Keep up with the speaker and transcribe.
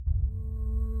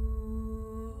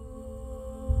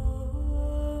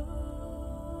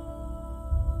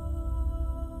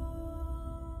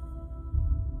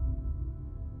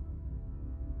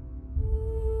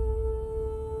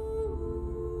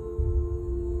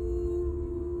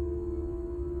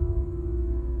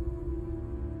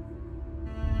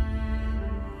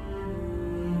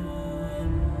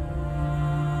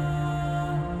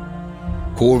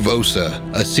Korvosa,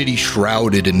 a city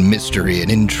shrouded in mystery and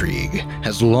intrigue,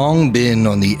 has long been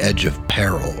on the edge of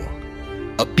peril.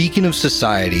 A beacon of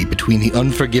society between the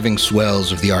unforgiving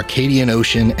swells of the Arcadian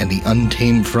Ocean and the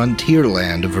untamed frontier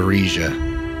land of Varesia.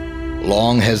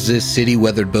 Long has this city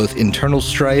weathered both internal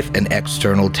strife and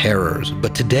external terrors,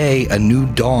 but today a new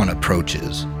dawn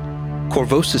approaches.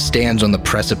 Korvosa stands on the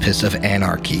precipice of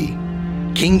anarchy.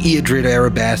 King Eadred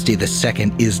Arabasti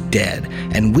II is dead,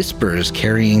 and whispers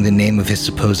carrying the name of his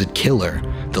supposed killer,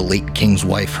 the late king's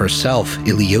wife herself,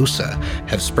 Iliosa,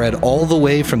 have spread all the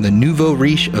way from the nouveau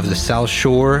riche of the South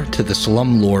Shore to the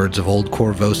slum lords of Old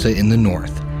Korvosa in the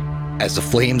north. As the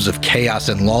flames of chaos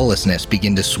and lawlessness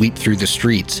begin to sweep through the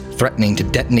streets, threatening to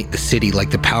detonate the city like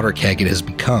the powder keg it has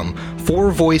become,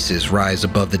 4 voices rise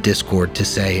above the discord to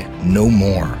say, no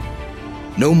more.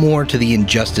 No more to the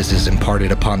injustices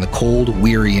imparted upon the cold,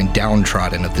 weary, and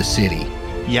downtrodden of the city.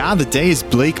 Yeah, the day is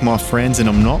bleak, my friends, and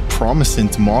I'm not promising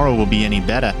tomorrow will be any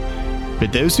better.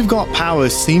 But those who've got power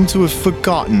seem to have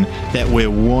forgotten that we're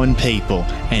one people,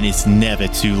 and it's never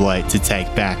too late to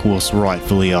take back what's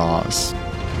rightfully ours.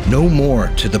 No more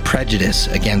to the prejudice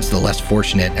against the less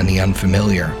fortunate and the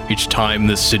unfamiliar. Each time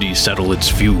this city settle its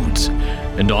feuds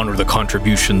and honor the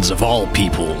contributions of all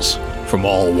peoples from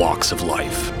all walks of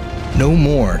life. No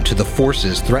more to the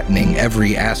forces threatening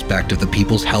every aspect of the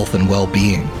people's health and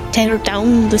well-being. Tear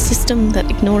down the system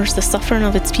that ignores the suffering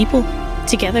of its people.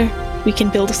 Together, we can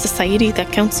build a society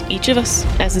that counts each of us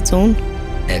as its own.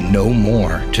 And no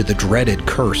more to the dreaded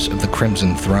curse of the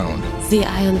Crimson Throne. The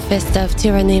iron fist of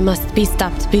tyranny must be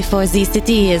stopped before the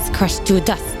city is crushed to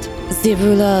dust. The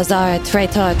rulers are a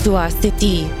traitor to our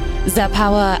city. Their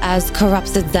power has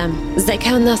corrupted them. They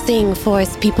care nothing for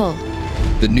its people.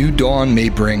 The new dawn may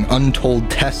bring untold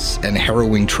tests and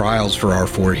harrowing trials for our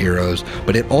 4 heroes,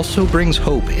 but it also brings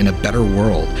hope in a better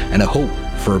world and a hope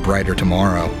for a brighter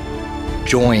tomorrow.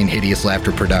 Join Hideous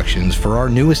Laughter Productions for our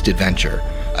newest adventure,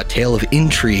 a tale of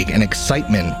intrigue and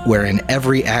excitement wherein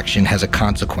every action has a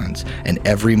consequence and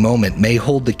every moment may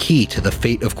hold the key to the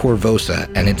fate of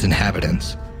Korvosa and its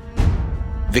inhabitants.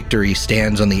 Victory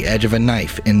stands on the edge of a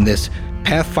knife in this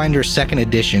Pathfinder 2nd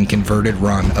Edition converted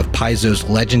run of Paizo's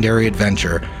legendary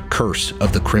adventure, Curse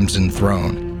of the Crimson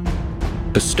Throne.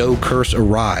 Bestow Curse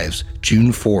arrives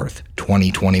June 4th,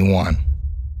 2021.